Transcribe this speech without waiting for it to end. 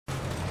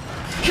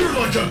You're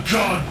like a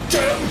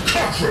goddamn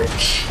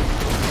cockroach!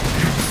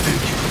 You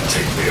think you can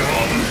take me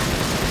on?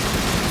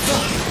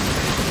 Fine.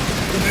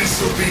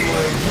 This'll be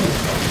my reward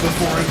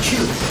before I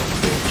kill the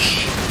bitch.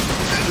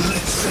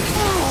 Let's say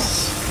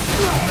this.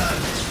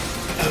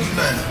 A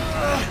man.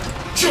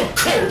 Your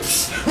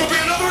corpse will be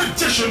another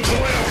addition to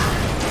my armor!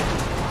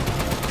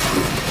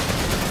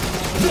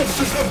 This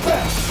is the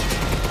best!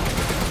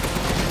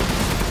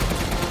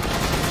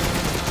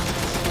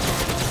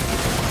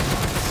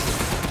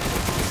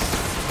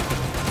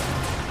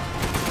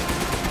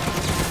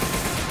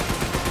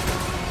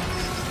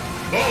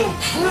 I'll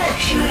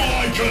crush you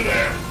like an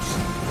ant!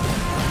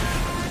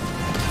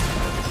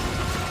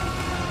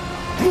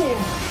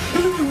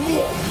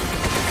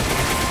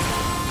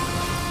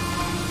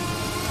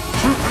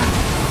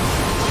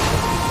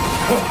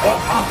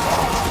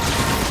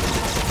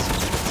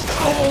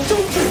 Oh,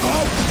 don't give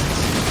up!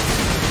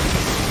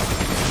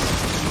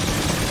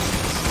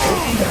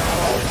 Oh,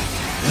 now!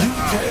 You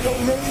dead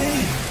already?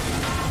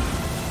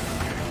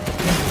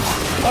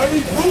 I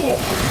need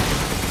more!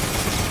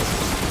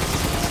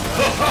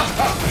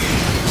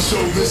 So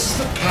this is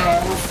the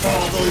power of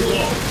father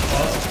love,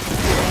 huh?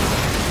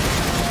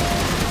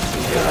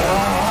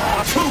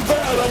 Too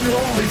bad I'm your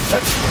only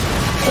pet.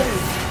 Hey!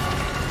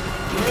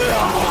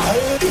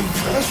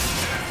 Impressed?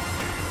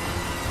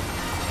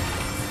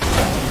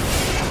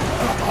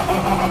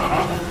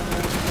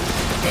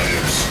 I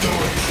am still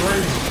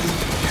afraid.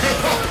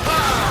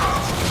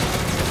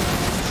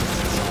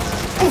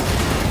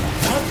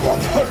 That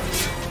one hurt.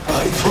 I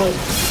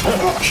promise.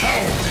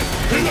 Coward!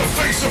 In the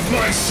face of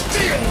my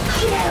steel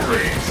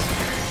glory!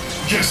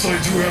 Guess I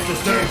do have to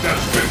thank that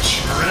bitch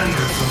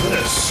Miranda for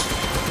this.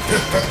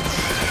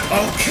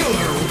 I'll kill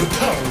her with the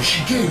power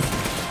she gave me.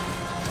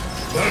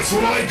 That's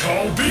what I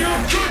call being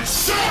a good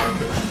son!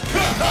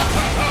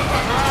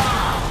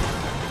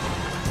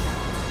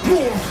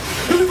 More!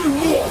 Even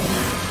more!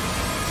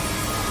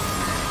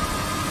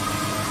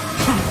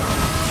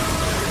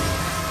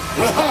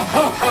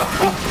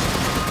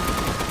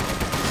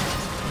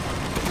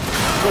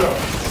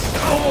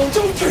 Oh,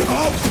 don't give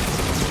up!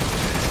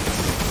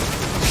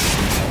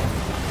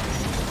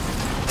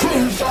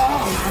 Please,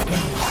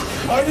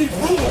 I need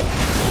more!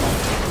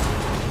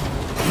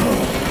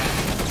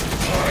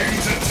 Time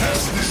to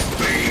test this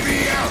baby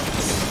out!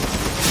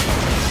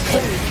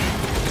 Hey!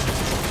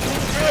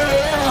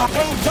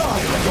 Don't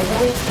die like a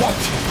world's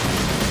watch!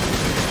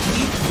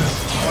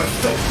 How I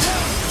felt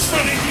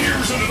spending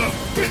years under the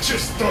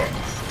bitch's thumb!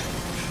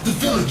 The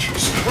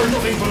villagers are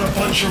nothing but a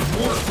bunch of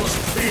worthless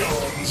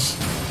peons!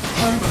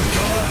 I'm a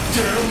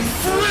goddamn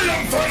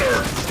freedom fighter!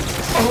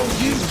 I'll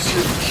use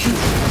your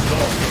cute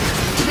dog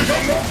to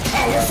become more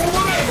powerful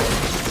than ever!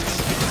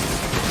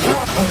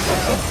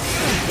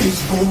 Is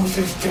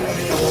Moses'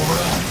 daddy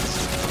alright?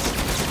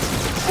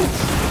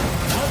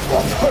 That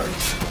one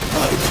hurt,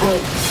 I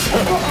promise.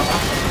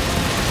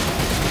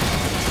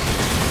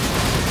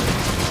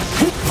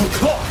 The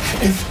clock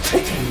is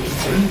ticking,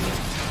 Ethan.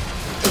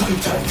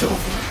 Playtime's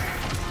over.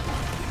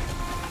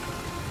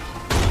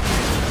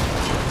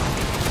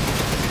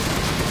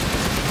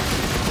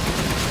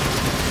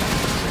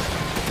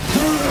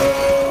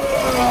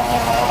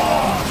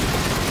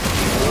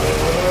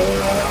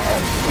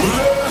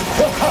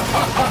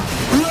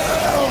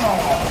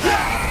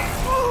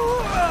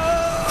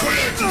 Quit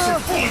acting so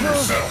full of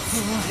yourself!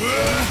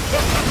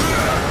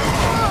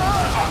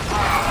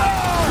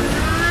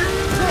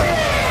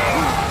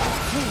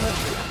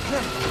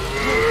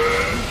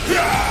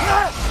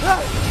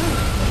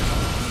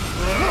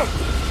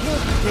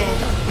 No!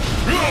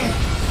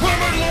 Why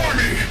am I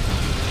Lordy?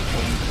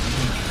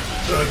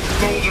 That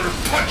boulder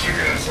punching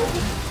asshole!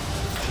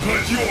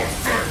 But you're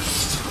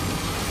first!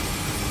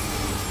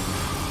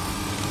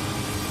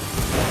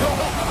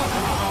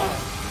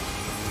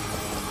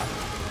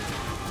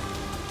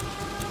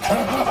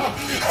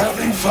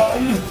 Having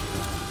fun?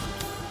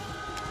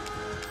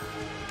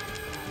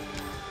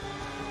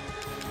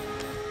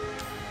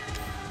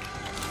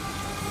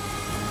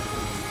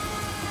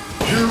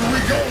 Here we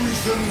go,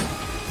 Ethan!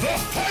 The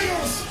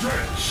final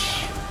stretch!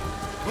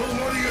 Well,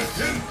 what do you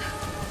think?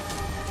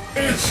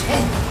 It's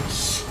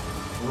hopeless,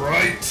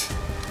 right?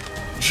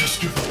 Just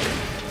give up.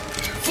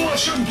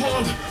 Flesh and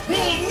blood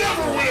will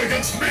never win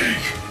against me!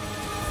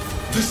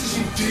 This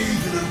isn't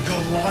David and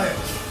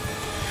Goliath.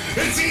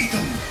 It's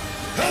Ethan!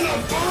 And a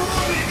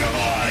bloody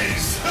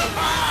demise!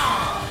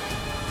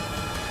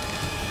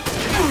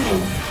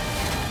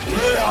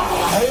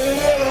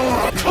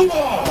 Come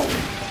on!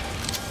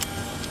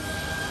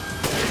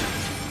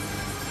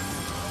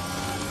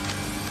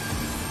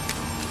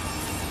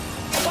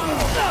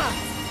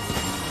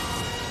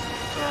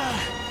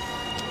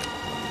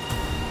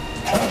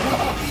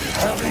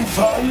 Having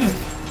fun?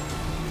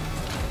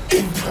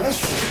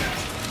 Impressed?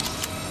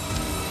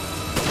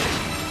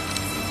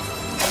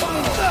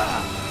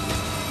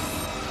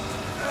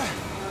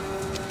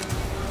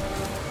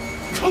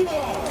 Come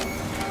on!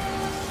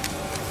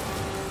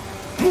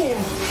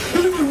 More!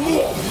 Even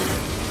more!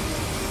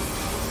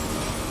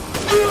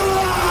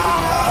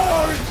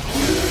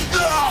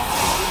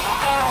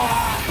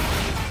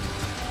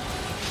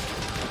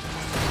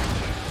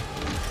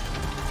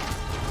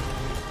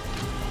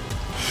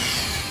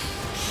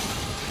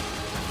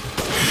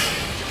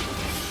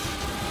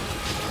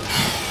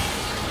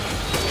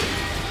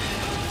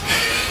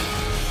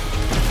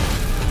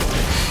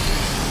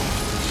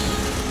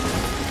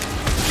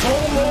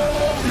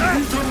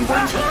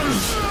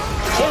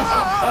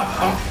 You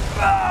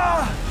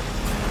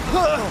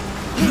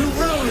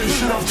really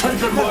should have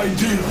taken my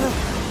deal.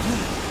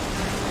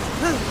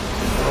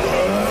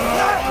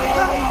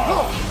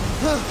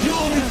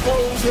 You'll be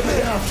frozen in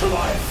the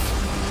afterlife.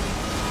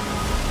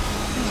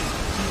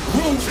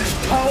 Lose his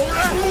power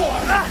as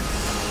one,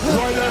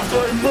 right after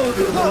I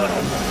murder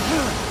them.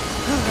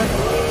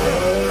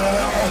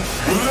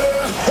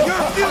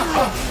 Your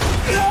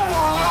funeral!